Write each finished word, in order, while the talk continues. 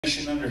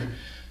under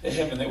the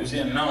heaven that was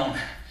unknown.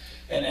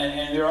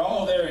 And they're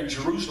all there in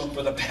Jerusalem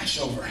for the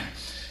Passover.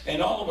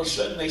 And all of a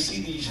sudden they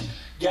see these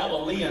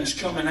Galileans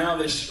coming out of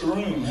this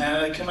room.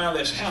 They come out of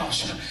this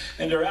house,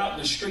 and they're out in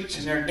the streets,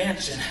 and they're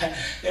dancing,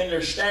 and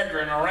they're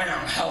staggering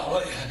around.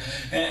 Hallelujah.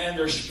 And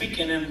they're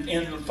speaking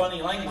in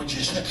funny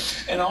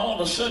languages. And all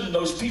of a sudden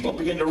those people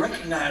begin to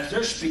recognize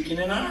they're speaking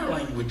in our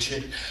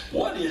language.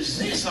 What is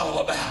this all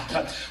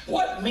about?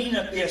 What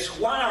meaneth this?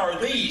 Why are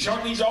these?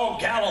 Aren't these all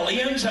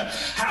Galileans?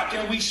 How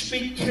can we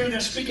hear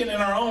them speaking in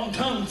our own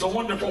tongues the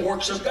wonderful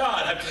works of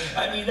God?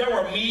 I mean, there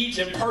were Medes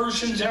and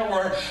Persians, there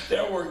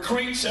were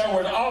Cretes, there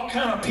were all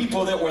kind of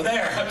people that were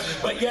there,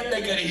 but yet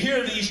they could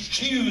hear these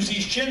Jews,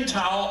 these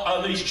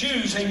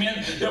Jews,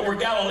 amen, that were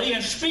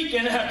Galileans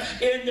speaking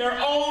in their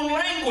own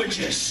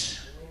languages.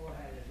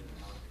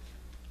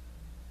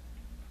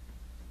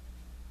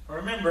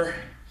 Remember,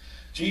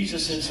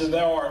 Jesus said,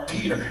 "Thou art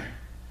Peter.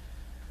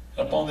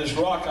 Upon this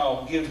rock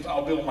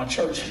I'll build my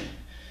church,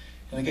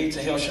 and the gates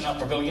of hell shall not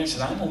prevail against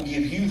it." I'm going to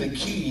give you the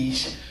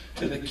keys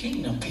to the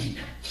kingdom,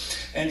 Peter.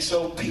 And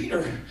so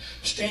Peter,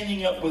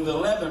 standing up with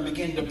 11,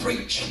 began to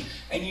preach.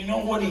 And you know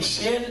what he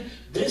said?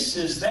 This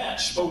is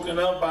that spoken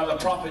of by the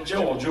prophet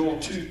Joel. Joel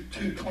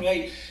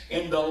 2:28.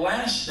 "In the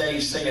last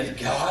days, saith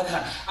God,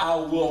 I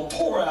will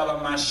pour out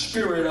of my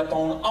spirit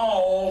upon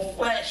all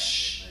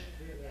flesh."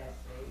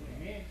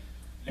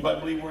 Anybody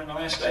believe we're in the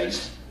last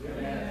days?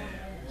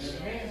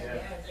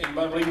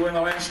 Anybody believe we're in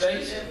the last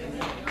days?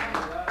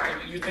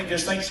 You think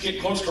this thing's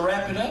getting close to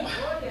wrapping up?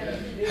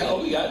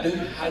 Hallelujah, I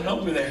do. I know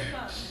we're there.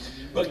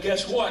 But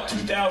guess what?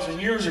 2,000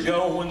 years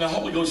ago, when the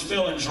Holy Ghost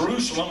fell in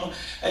Jerusalem,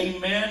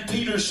 amen,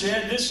 Peter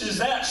said, this is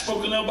that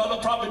spoken of by the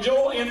prophet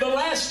Joel in the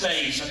last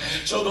days.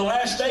 So the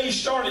last days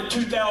started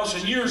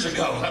 2,000 years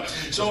ago.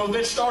 So if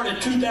it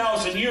started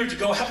 2,000 years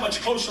ago, how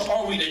much closer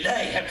are we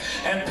today?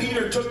 And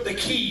Peter took the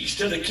keys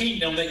to the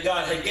kingdom that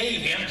God had gave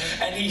him,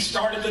 and he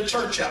started the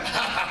church up.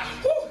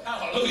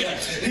 Hallelujah.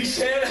 He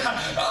said,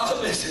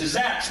 this is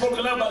that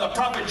spoken of by the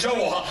prophet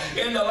Joel.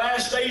 In the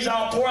last days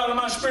I'll pour out of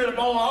my spirit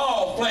upon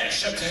all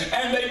flesh.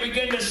 And they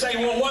begin to say,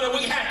 well, what do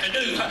we have to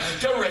do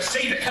to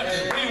receive it?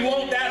 We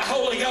want that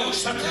Holy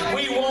Ghost.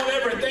 We want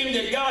everything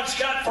that God's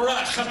got for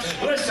us.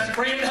 Listen,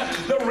 friend,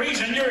 the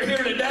reason you're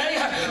here today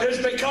is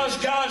because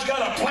God's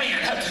got a plan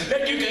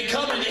that you can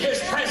come into His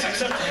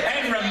presence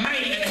and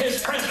remain in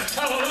His presence.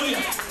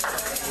 Hallelujah.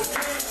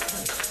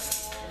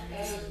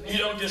 You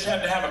don't just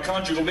have to have a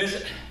conjugal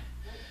visit.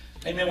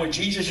 Amen. With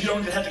Jesus, you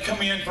don't just have to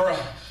come in for a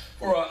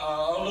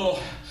little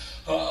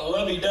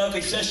lovey-dovey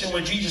session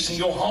with Jesus and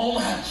go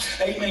home.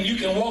 Amen. You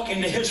can walk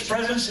into His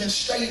presence and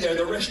stay there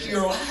the rest of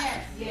your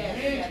life.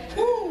 Yes.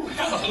 Woo,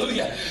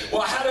 hallelujah.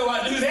 Well, how do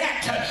I do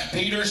that?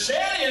 Peter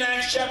said in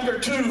Acts chapter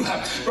 2,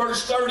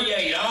 verse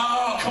 38.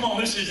 Oh, come on.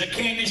 This is the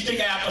candy stick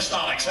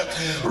apostolics.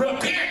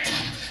 Repent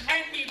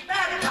and be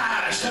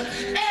baptized,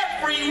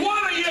 every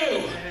one of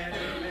you.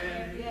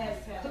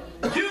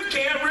 You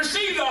can't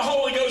receive the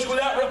Holy Ghost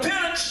without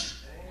repentance.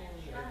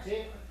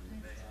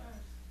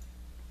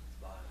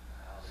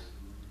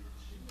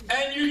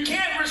 And you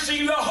can't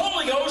receive the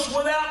Holy Ghost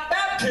without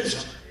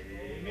baptism.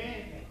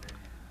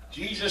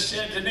 Jesus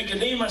said to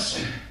Nicodemus,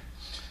 you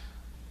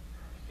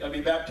got to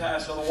be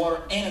baptized of the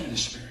water and the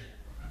Spirit.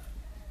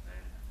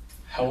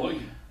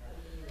 Hallelujah.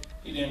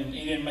 He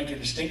didn't make a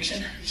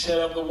distinction. He said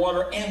of the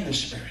water and the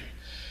Spirit.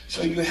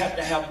 So you have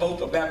to have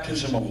both a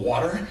baptism of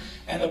water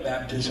and a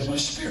baptism of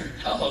Spirit.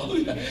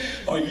 Hallelujah.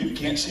 Or you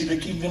can't see the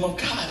kingdom of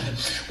God.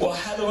 Well,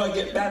 how do I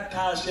get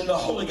baptized in the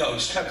Holy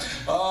Ghost?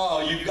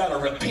 Oh, you've got to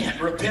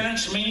repent.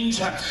 Repentance means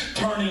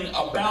turning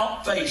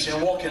about face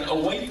and walking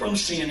away from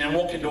sin and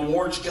walking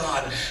towards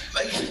God.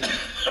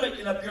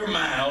 Making up your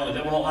mind. Oh, the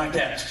devil don't like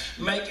that.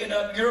 Making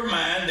up your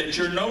mind that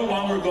you're no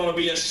longer going to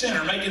be a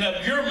sinner. Making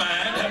up your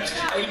mind,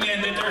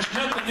 amen, that there's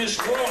nothing this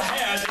world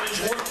has that is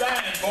worth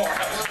dying for.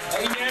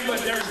 Amen. But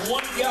there's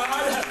one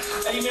God,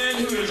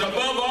 amen, who is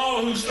above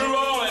all, who's through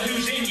all, and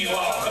who's in you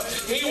all.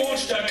 He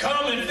wants to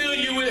come and fill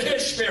you with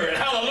His Spirit.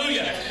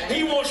 Hallelujah.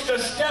 He wants to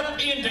step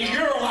into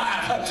your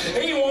life.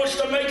 He wants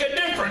to make a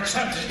difference.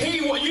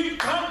 You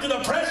come to the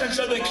presence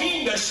of the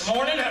King this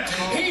morning.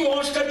 He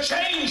wants to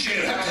change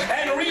you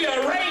and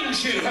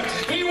rearrange you.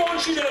 He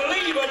wants you to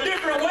leave a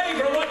different way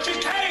from what you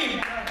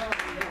came.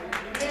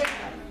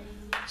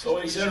 So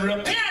He said,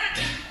 repent.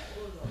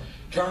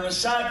 Turn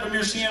aside from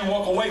your sin,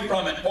 walk away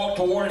from it, walk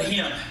toward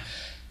Him,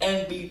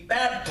 and be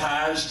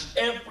baptized,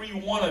 every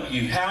one of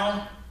you.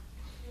 How?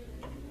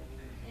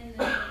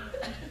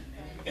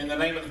 In the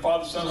name of the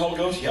Father, Son, Holy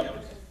Ghost?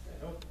 Yep.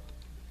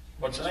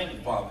 What's the name of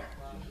the Father?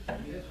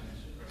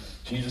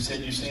 Jesus said,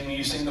 you see me,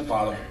 you seen the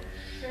Father.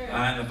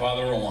 I and the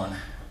Father are one.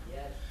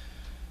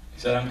 He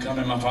said, I'm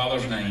coming in my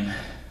Father's name.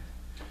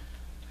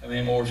 How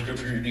many more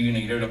scriptures do you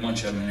need? There's a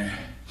bunch of them in there.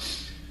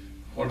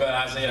 What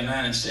about Isaiah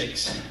 9 and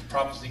 6?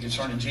 Prophecy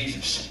concerning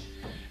Jesus.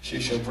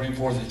 She shall bring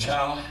forth a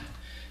child.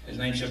 His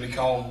name shall be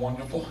called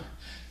Wonderful,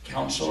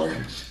 Counselor,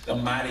 the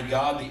Mighty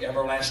God, the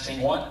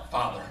Everlasting what?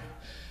 Father.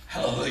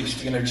 Hallelujah.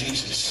 Speaking of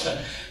Jesus.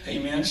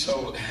 Amen.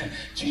 So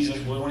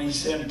Jesus, when he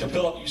said to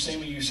Philip, you see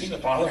me, you see the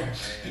Father,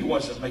 he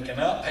wasn't making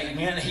up.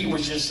 Amen. He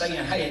was just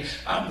saying, hey,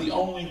 I'm the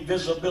only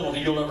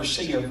visibility you'll ever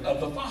see of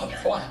the Father.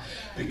 Why?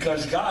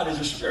 Because God is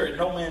a spirit.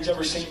 No man's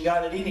ever seen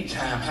God at any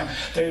time.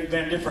 There have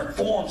been different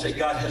forms that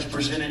God has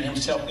presented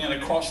himself in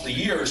across the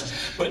years,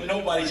 but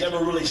nobody's ever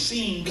really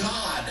seen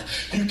God.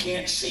 You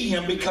can't see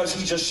him because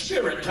he's a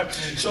spirit.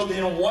 So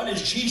then what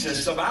is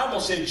Jesus? The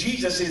Bible said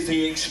Jesus is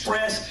the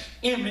express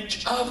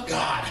image of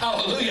God.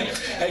 Hallelujah.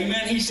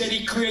 Amen. He said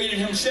he created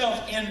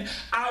himself in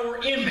our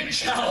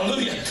image.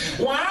 Hallelujah.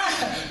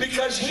 Why?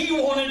 Because he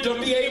wanted to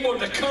be able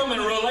to come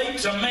and relate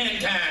to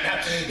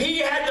mankind. He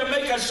had to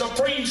make a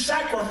supreme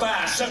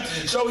sacrifice.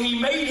 So he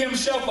made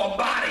himself a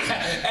body.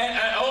 And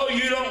oh,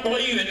 you don't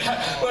believe it.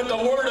 But the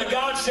Word of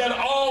God said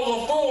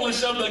all the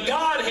fullness of the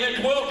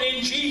Godhead dwelt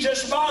in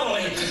Jesus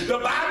bodily. The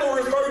Bible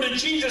referred to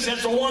Jesus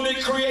as the one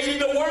that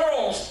created the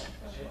worlds.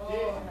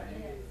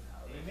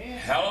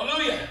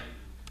 Hallelujah.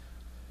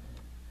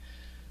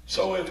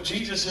 So if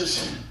Jesus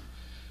is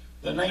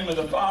the name of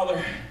the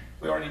Father,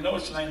 we already know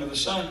it's the name of the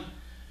Son.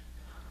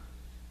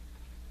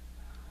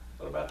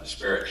 What about the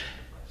Spirit?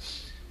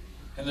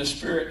 And the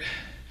Spirit,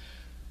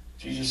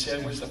 Jesus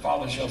said, which the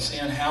Father shall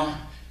send, how?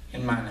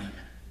 In my name.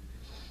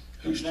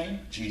 Whose name?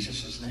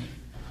 Jesus' name.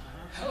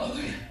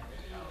 Hallelujah.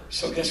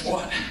 So guess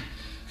what?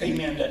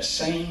 Amen. That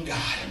same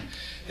God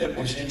that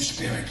was in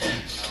spirit,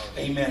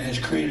 amen, has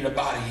created a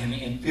body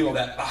and filled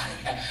that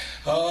body.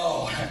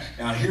 Oh,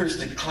 now here's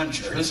the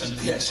clincher. Listen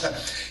to this.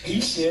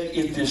 He said,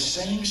 if this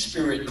same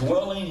spirit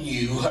dwell in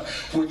you,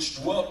 which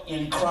dwelt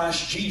in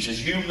Christ Jesus.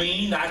 You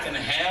mean I can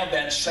have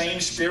that same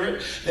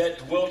spirit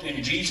that dwelt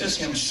in Jesus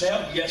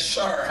himself? Yes,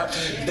 sir.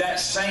 That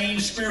same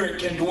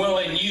spirit can dwell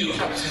in you.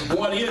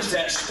 What is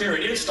that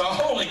spirit? It's the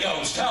Holy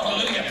Ghost.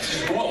 Hallelujah.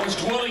 What was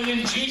dwelling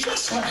in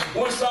Jesus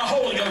was the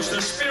Holy Ghost,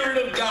 the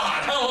Spirit of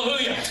God.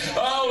 Hallelujah.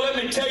 Oh, let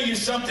me tell you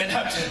something.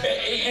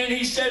 And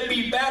he said,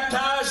 be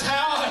baptized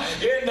how?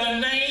 In the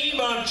name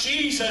of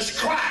Jesus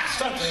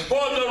Christ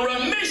for the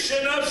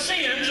remission of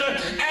sins,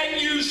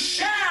 and you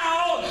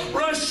shall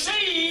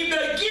receive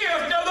the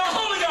gift of the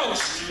Holy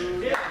Ghost.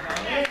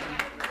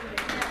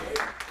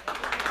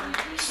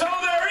 So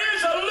there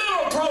is a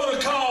little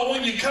protocol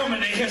when you come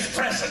into his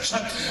presence.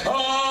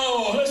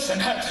 Oh, listen,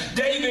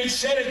 David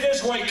said it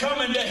this way,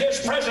 come into his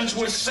presence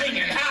with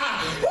singing.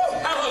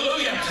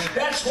 Hallelujah.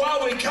 That's why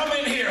we come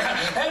in here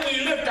and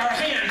we lift our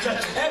hands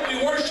and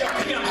we worship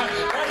him.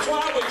 That's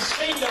why we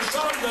sing the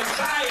songs of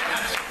Zion.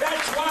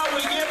 That's why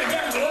we give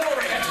him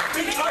glory,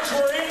 because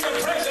we're in the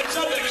presence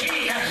of the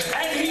King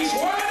and he's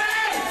worthy.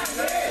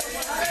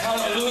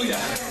 Hallelujah.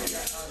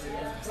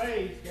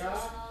 Praise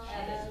God.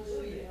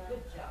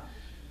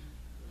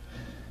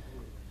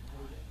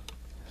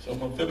 So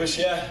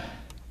Mephibosheth,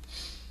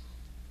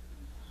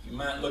 you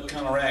might look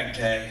kind of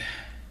ragtag.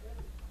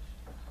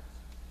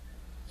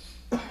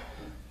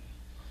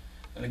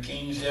 And the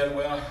king said,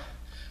 well, I've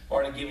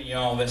already given you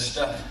all this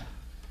stuff.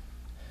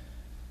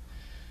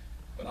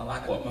 But I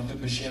like what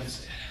Mephibosheth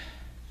said.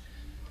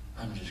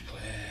 I'm just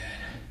glad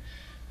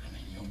I'm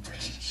in your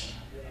presence.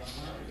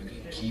 You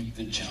can keep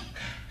the junk.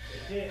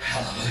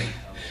 Hallelujah.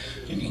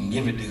 You can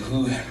give it to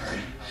whoever.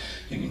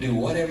 You can do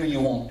whatever you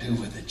want to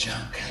with the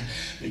junk,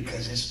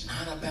 because it's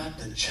not about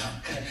the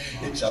junk.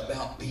 It's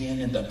about being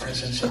in the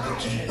presence of the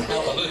King.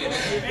 Hallelujah.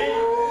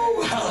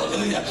 Ooh,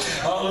 hallelujah.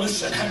 Oh,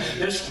 listen,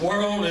 this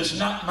world is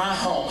not my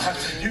home.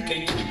 You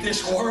can keep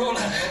this world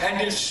and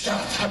this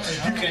stuff.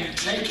 You can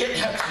take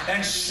it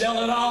and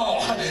sell it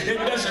all. It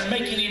doesn't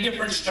make any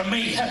difference to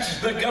me.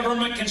 The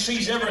government can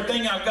seize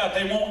everything I've got.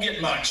 They won't get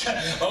much.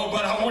 Oh,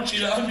 but I want you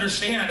to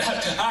understand,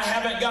 I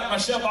haven't got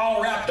myself all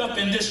wrapped up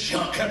in this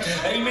junk.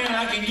 Amen.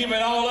 I can give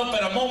it all up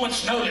at a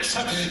moment's notice,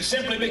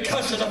 simply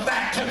because of the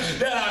fact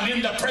that I'm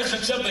in the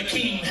presence of the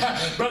King.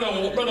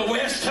 Brother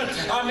West,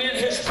 I'm in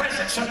his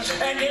presence,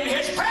 and in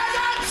his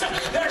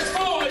presence there's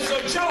fullness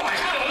of joy.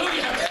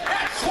 Hallelujah.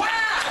 That's why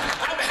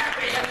I'm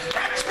happy.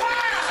 That's why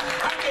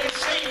I can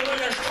sing when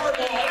there's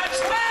turmoil.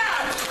 That's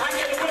why I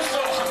can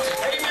whistle,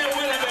 amen,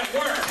 when I'm at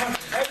work and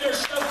there's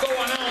stuff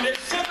going on. It's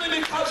simply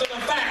because of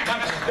the fact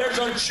there's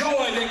a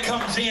joy that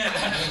comes in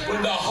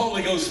when the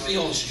Holy Ghost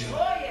fills you.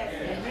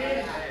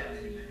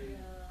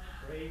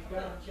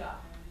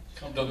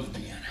 Come to the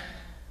piano.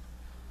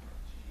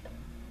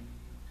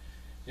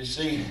 You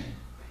see,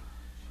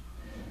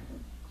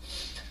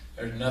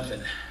 there's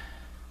nothing.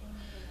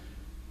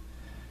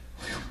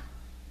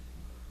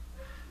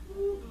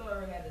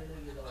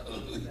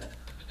 Hallelujah.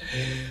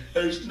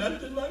 There's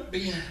nothing like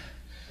being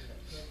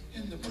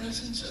in the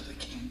presence of the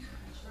King.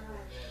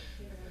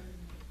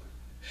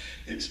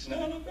 It's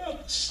not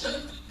about the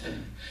stuff.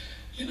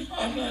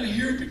 I'm not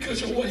here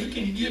because of what he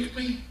can give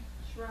me.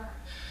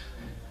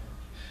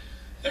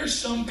 There's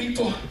some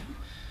people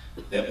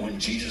that when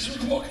Jesus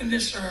was walking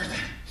this earth,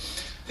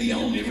 the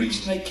only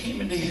reason they came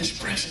into his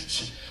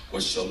presence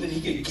was so that he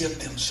could give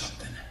them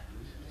something.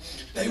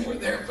 They were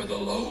there for the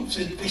loaves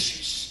and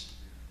fishes.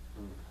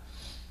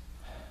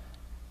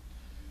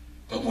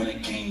 But when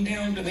it came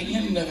down to the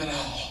end of it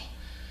all,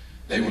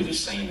 They were the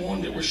same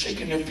one that were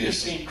shaking their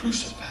fists saying,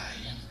 crucify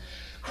him,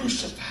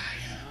 crucify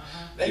him.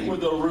 They were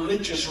the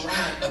religious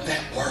right of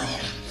that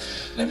world.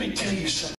 Let me tell you something.